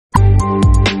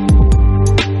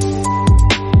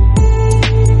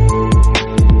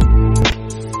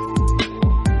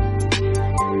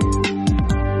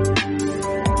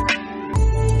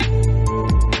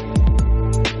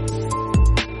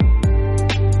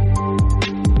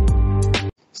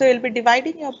So you'll be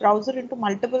dividing your browser into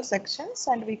multiple sections,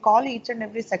 and we call each and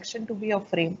every section to be a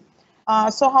frame.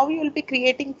 So how you will be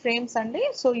creating frames, Sunday?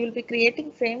 So you'll be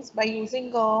creating frames by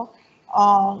using a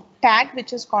tag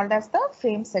which is called as the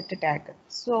frame set tag.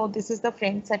 So this is the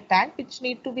frame set tag which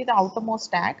need to be the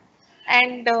outermost tag.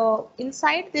 And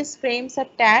inside this frame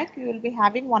set tag, you will be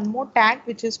having one more tag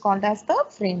which is called as the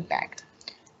frame tag.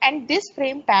 And this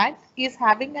frame tag is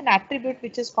having an attribute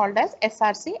which is called as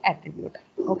src attribute.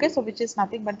 Okay, so which is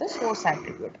nothing but the source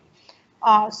attribute.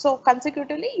 So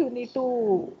consecutively, you need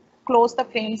to close the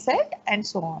frame set and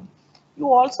so on.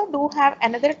 You also do have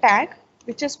another tag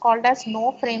which is called as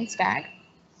no frames tag.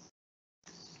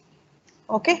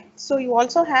 Okay, so you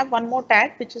also have one more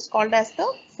tag which is called as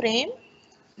the frame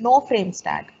no frames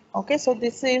tag. Okay, so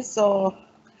this is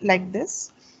like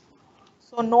this.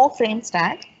 So no frames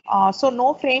tag. So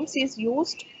no frames is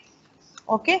used,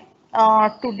 okay,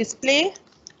 to display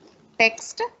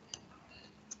text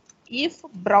if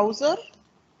browser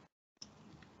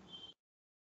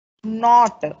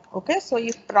not, okay, so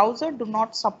if browser do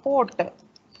not support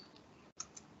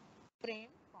frame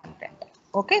content.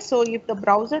 Okay, so if the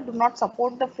browser do not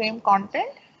support the frame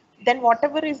content, then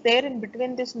whatever is there in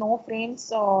between this no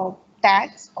frames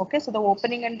tags, okay, so the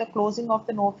opening and the closing of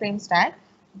the no frames tag,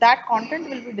 that content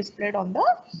will be displayed on the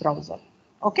browser.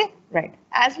 Okay, right.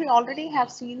 As we already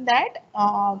have seen that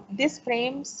these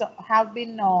frames have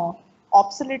been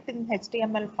obsolete in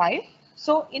HTML5.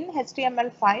 So in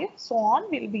HTML5, so on,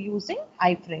 we'll be using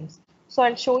iframes. So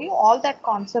I'll show you all that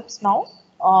concepts now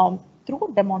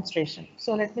through demonstration.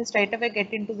 So let me straight away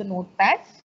get into the notepad.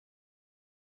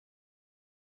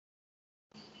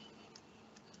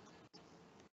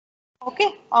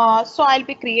 Okay, so I'll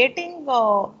be creating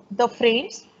the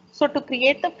frames. So to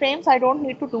create the frames, I don't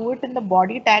need to do it in the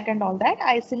body tag and all that.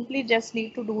 I simply just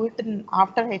need to do it in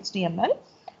after HTML.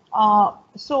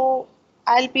 So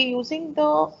I'll be using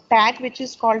the tag which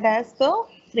is called as the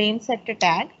frame set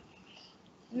tag.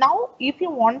 Now, if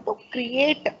you want to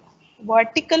create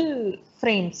vertical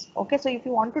frames, okay, so if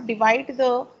you want to divide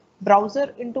the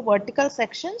browser into vertical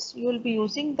sections, you will be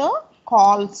using the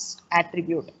calls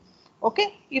attribute.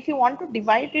 Okay, if you want to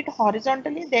divide it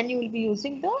horizontally, then you will be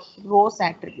using the rows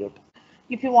attribute.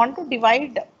 If you want to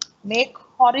make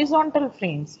horizontal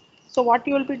frames, so what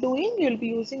you will be doing, you will be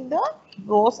using the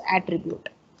rows attribute.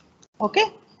 Okay,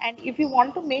 and if you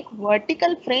want to make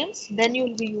vertical frames, then you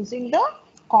will be using the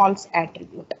calls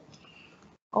attribute.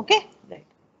 Okay, right.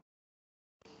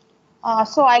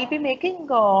 So I'll be making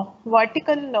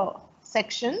vertical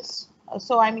sections.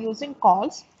 So I'm using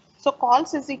calls. So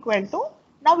calls is equal to,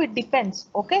 now it depends.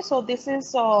 Okay, so this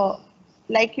is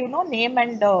like, you know, name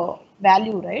and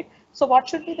value, right? So what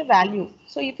should be the value?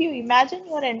 So if you imagine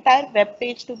your entire web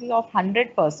page to be of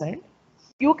 100%,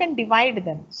 you can divide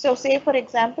them. So say for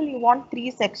example, you want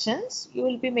 3 sections, you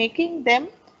will be making them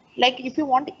like, if you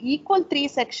want equal 3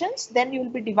 sections, then you will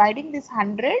be dividing this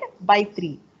 100 by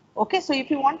 3. Okay, so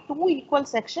if you want 2 equal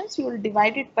sections, you will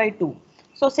divide it by 2.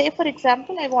 So say for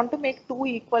example, I want to make 2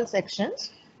 equal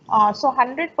sections. So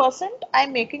 100%,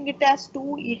 I'm making it as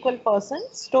 2 equal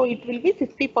persons. So it will be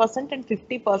 50% and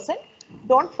 50%.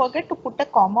 Don't forget to put a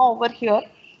comma over here.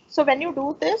 So when you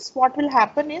do this, what will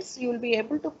happen is you will be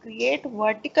able to create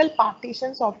vertical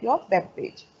partitions of your web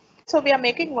page. So we are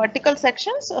making vertical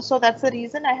sections. So that's the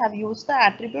reason I have used the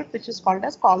attribute which is called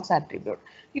as calls attribute.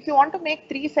 If you want to make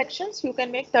 3 sections, you can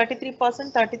make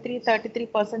 33%, 33,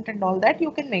 33% and all that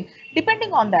you can make.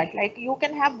 Depending on that, like you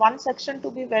can have one section to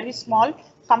be very small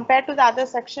compared to the other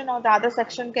section, or the other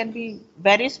section can be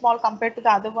very small compared to the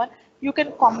other one. You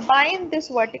can combine this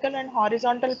vertical and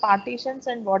horizontal partitions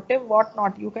and what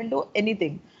not. You can do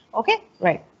anything. Okay,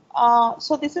 right.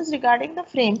 So this is regarding the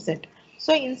frame set.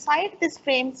 So inside this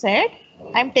frame set,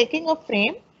 I'm taking a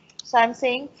frame. So I'm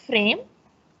saying frame.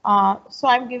 So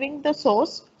I'm giving the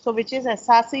source. So which is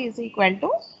src is equal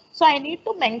to. So I need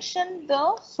to mention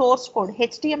the source code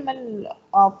HTML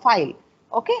file.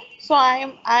 Okay. So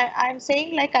I'm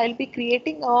saying like I'll be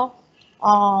creating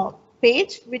a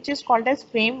page which is called as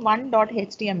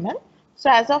frame1.html. So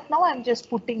as of now, I'm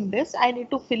just putting this. I need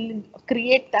to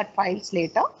create that files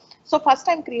later. So first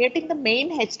I'm creating the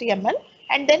main HTML,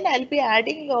 and then I'll be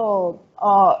adding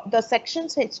the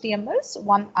sections HTMLs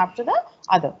one after the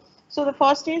other. So the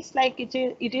first is like it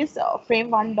is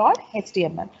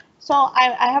frame1.html. So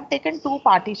I have taken 2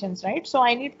 partitions, right? So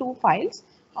I need 2 files.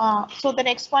 So the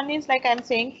next one is like I'm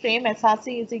saying frame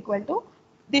src is equal to,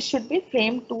 this should be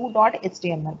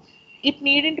frame2.html. It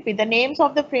needn't be, the names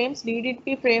of the frames needn't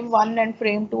be frame1 and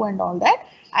frame2 and all that.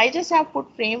 I just have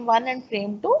put frame1 and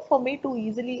frame2 for me to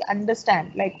easily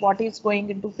understand like what is going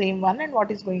into frame1 and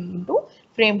what is going into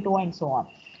frame2 and so on.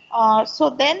 So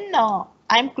then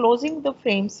I'm closing the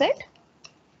frame set.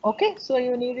 Okay, so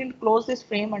you need to close this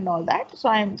frame and all that. So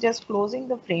I'm just closing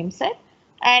the frame set.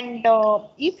 And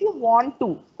if you want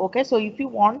to, okay, so if you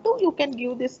want to, you can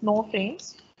give this no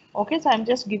frames. Okay, so I'm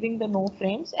just giving the no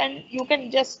frames, and you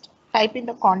can just type in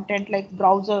the content like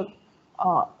browser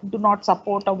do not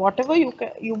support, or whatever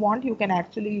you want, you can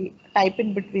actually type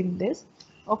in between this.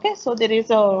 Okay, so there is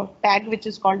a tag which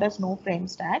is called as no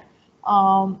frames tag.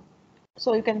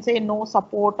 So you can say no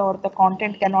support, or the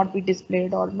content cannot be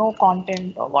displayed, or no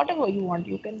content, or whatever you want.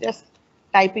 You can just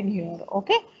type in here.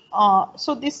 Okay.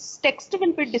 So this text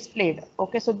will be displayed.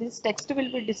 Okay. So this text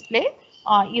will be displayed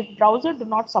if browser do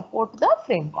not support the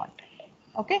frame content.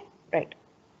 Okay. Right.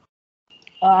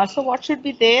 So what should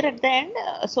be there at the end?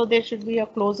 So there should be a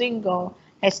closing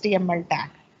HTML tag.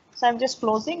 So I'm just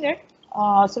closing it.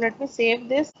 So let me save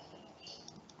this.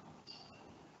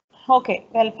 Okay,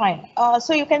 well, fine.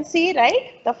 So you can see,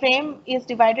 right, the frame is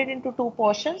divided into two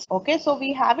portions. Okay, so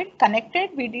we haven't connected,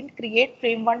 we didn't create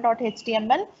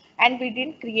frame1.html and we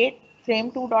didn't create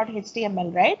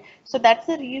frame2.html, right? So that's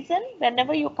the reason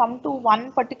whenever you come to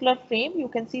one particular frame, you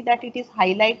can see that it is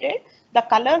highlighted. The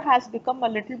color has become a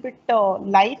little bit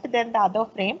light than the other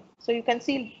frame. So you can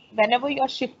see whenever you're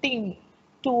shifting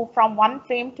to from one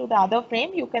frame to the other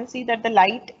frame, you can see that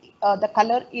the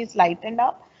color is lightened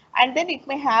up, and then it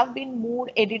may have been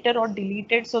moved, edited or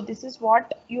deleted. So this is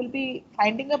what you'll be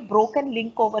finding, a broken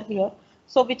link over here.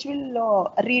 So which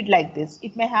will read like this.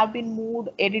 It may have been moved,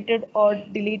 edited or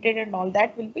deleted, and all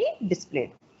that will be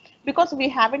displayed because we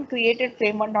haven't created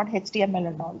frame1.html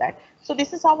and all that. So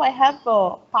this is how I have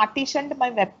partitioned my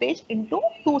web page into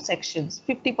two sections,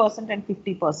 50% and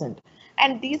 50.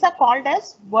 And these are called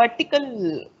as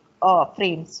vertical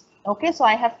frames. Okay, so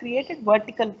I have created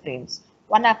vertical frames,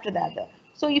 one after the other.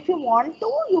 So if you want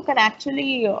to, you can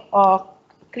actually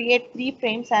create 3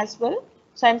 frames as well.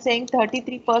 So I'm saying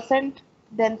 33%,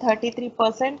 then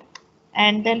 33%,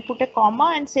 and then put a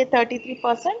comma and say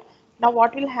 33%. Now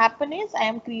what will happen is I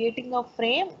am creating a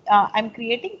frame, I'm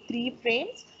creating 3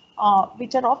 frames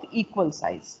which are of equal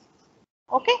size.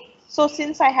 Okay, so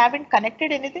since I haven't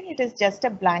connected anything, it is just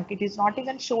a blank. It is not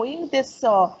even showing this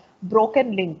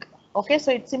broken link. Okay,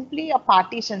 so it's simply a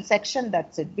partition section,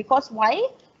 that's it. Because why?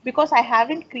 Because I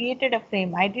haven't created a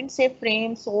frame. I didn't say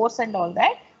frame, source and all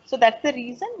that. So that's the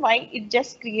reason why it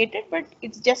just created, but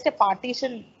it's just a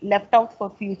partition left out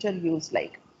for future use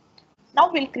like.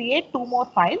 Now we'll create 2 more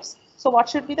files. So what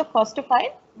should be the first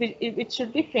file? Which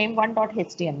should be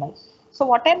frame1.html. So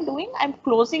what I'm doing, I'm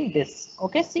closing this.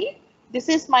 Okay, see, this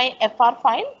is my FR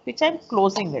file, which I'm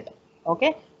closing it.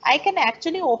 Okay, I can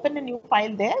actually open a new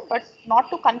file there, but not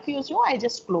to confuse you, I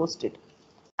just closed it.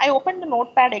 I opened the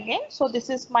notepad again. So this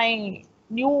is my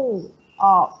new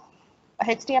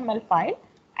HTML file,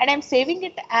 and I'm saving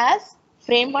it as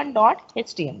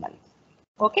frame1.html.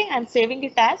 Okay, I'm saving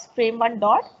it as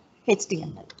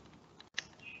frame1.html.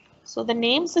 So the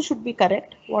names should be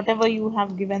correct. Whatever you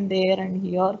have given there and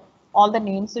here, all the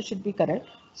names should be correct.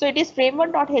 So it is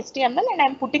frame1.html, and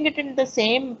I'm putting it in the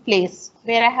same place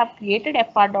where I have created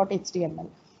fr.html.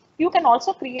 You can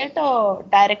also create a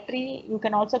directory. You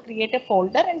can also create a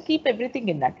folder and keep everything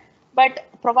in that. But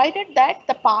provided that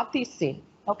the path is same.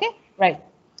 Okay, right.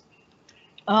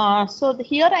 So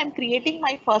here I'm creating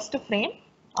my first frame.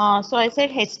 So I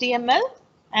said HTML,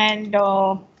 and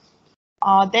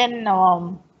then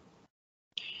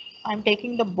I'm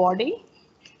taking the body.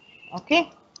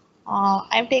 Okay,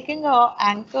 I'm taking a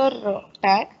anchor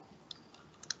tag.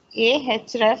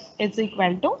 Ahref is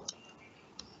equal to.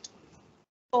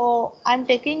 So I'm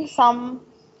taking some.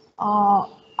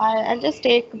 I'll just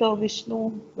take the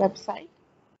Vishnu website.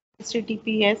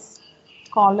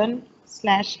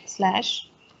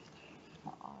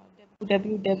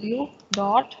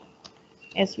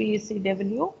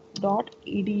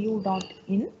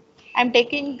 I'm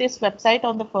taking this website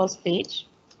on the first page.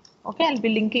 Okay, I'll be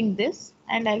linking this,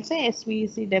 and I'll say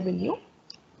svecw,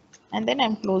 and then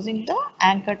I'm closing the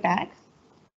anchor tag,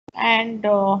 and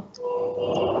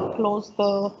close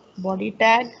the body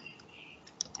tag,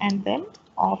 and then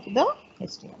off the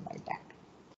HTML tag.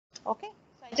 Okay,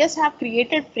 so I just have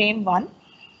created frame 1,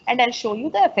 and I'll show you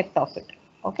the effect of it.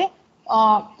 Okay,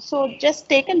 so just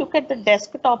take a look at the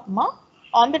desktop.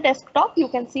 On the desktop, you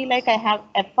can see like I have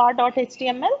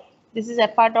fr.html. This is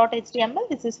fr.html.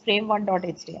 This is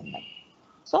frame1.html.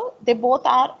 So they both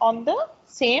are on the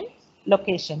same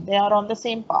location. They are on the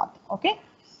same path. Okay,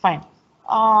 fine.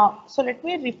 So let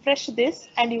me refresh this,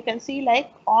 and you can see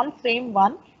like on frame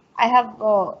 1, I have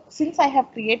since I have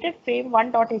created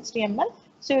frame1.html.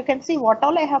 So you can see what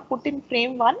all I have put in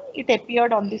frame 1, it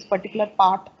appeared on this particular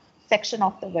part section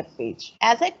of the web page.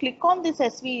 As I click on this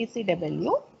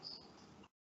SVECW,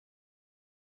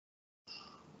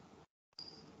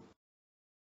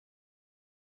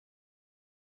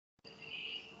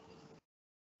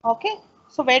 okay,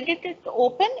 so where did it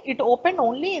open? It opened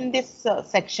only in this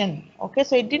section. Okay,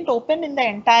 so it didn't open in the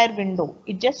entire window.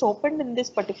 It just opened in this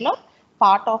particular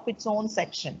part of its own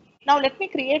section. Now let me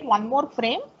create one more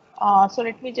frame. So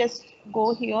let me just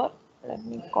go here. Let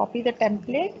me copy the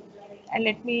template and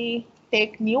let me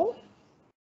take new.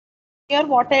 Here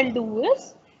what I'll do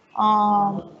is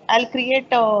I'll create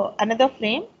another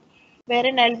frame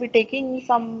wherein I'll be taking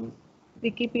some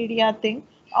Wikipedia thing.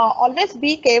 Always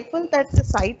be careful that the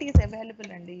site is available,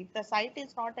 and if the site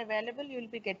is not available, you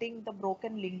will be getting the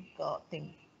broken link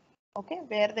thing. Okay,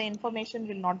 where the information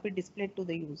will not be displayed to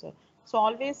the user. So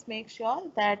always make sure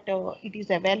that it is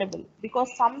available,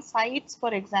 because some sites,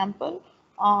 for example,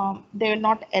 they will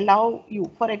not allow you.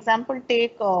 For example,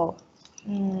 take for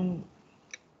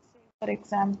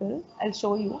example, I'll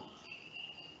show you.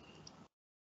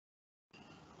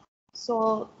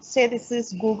 So say this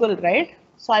is Google, right?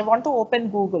 So I want to open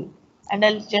Google, and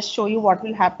I'll just show you what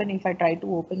will happen if I try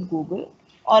to open Google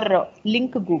or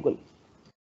link Google.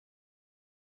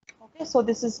 Okay, so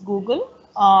this is Google.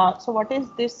 So what is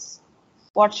this?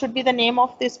 What should be the name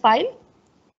of this file?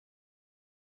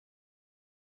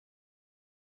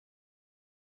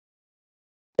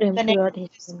 The name of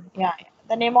this,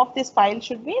 the name of this file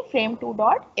should be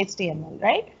frame2.html,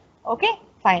 right? Okay,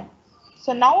 fine.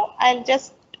 So now I'll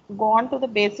just go on to the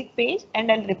basic page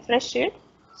and I'll refresh it.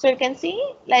 So you can see,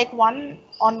 like, on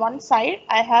one side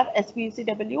I have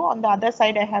SVCW, on the other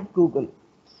side I have Google.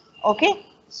 Okay,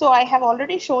 so I have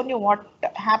already shown you what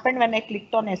happened when I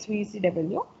clicked on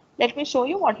SVCW. Let me show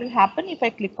you what will happen if I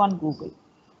click on Google.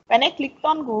 When I clicked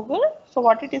on Google, so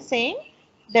what it is saying,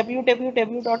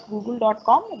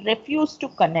 www.google.com refused to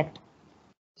connect.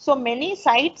 So many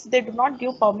sites, they do not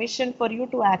give permission for you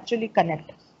to actually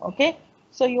connect. Okay,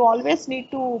 so you always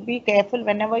need to be careful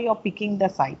whenever you're picking the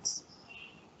sites.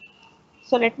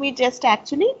 So let me just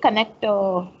actually connect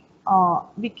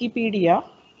Wikipedia.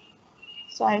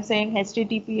 So I'm saying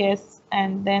HTTPS,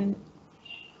 and then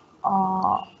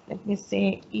let me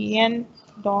say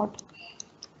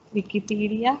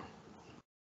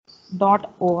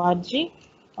en.wikipedia.org.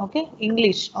 Okay,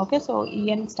 English. Okay, so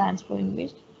en stands for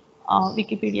English.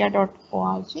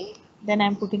 Wikipedia.org. Then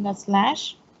I'm putting a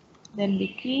slash, then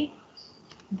wiki,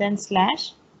 then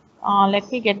slash. Let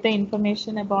me get the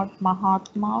information about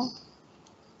Mahatma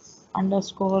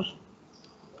underscore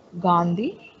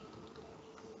Gandhi.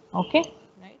 Okay,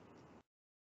 right.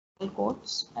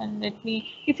 Quotes, and let me,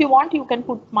 if you want, you can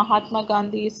put Mahatma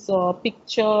Gandhi's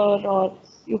picture, or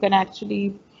you can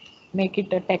actually make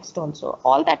it a text also.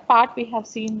 All that part we have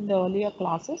seen in the earlier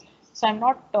classes, so I'm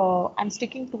not I'm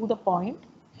sticking to the point.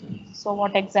 So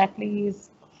what exactly is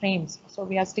frames? So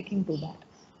we are sticking to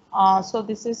that. So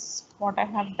this is what I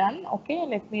have done. Okay,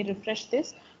 let me refresh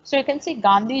this. So you can see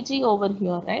Gandhiji over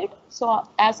here, right? So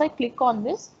as I click on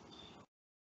this,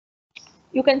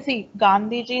 you can see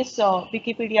Gandhiji's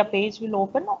Wikipedia page will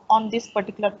open on this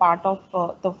particular part of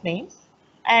the frame,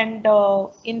 and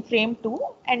in frame 2,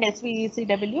 and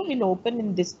SVECW will open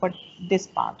in this part.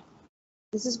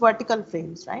 This is vertical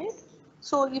frames, right?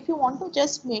 So if you want to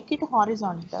just make it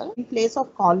horizontal, in place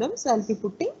of columns, I'll be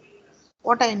putting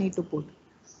what I need to put.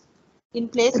 In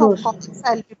place of columns,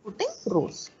 I'll be putting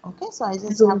rows. Okay, so I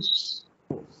just have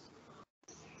rows.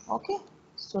 Okay,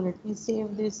 so let me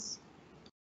save this.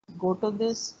 Go to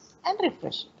this and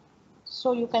refresh it.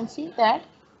 So you can see that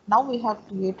now we have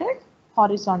created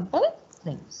horizontal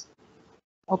frames.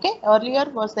 Okay, earlier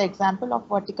was the example of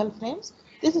vertical frames.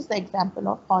 This is the example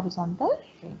of horizontal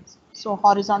frames. So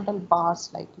horizontal bars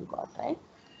like you got, right?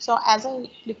 So as I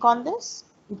click on this,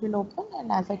 it will open,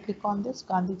 and as I click on this,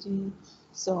 Gandhiji,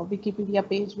 so Wikipedia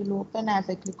page will open. As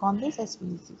I click on this,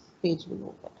 SVC page will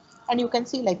open. And you can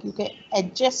see, like, you can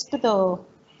adjust the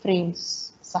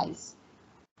frames size.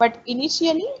 But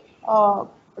initially,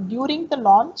 during the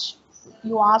launch,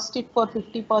 you asked it for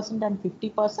 50% and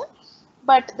 50%,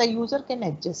 but the user can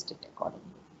adjust it accordingly.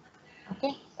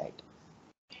 Okay, right.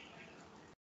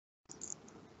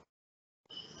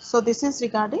 So this is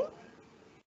regarding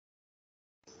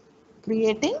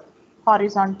creating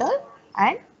horizontal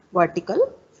and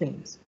vertical frames.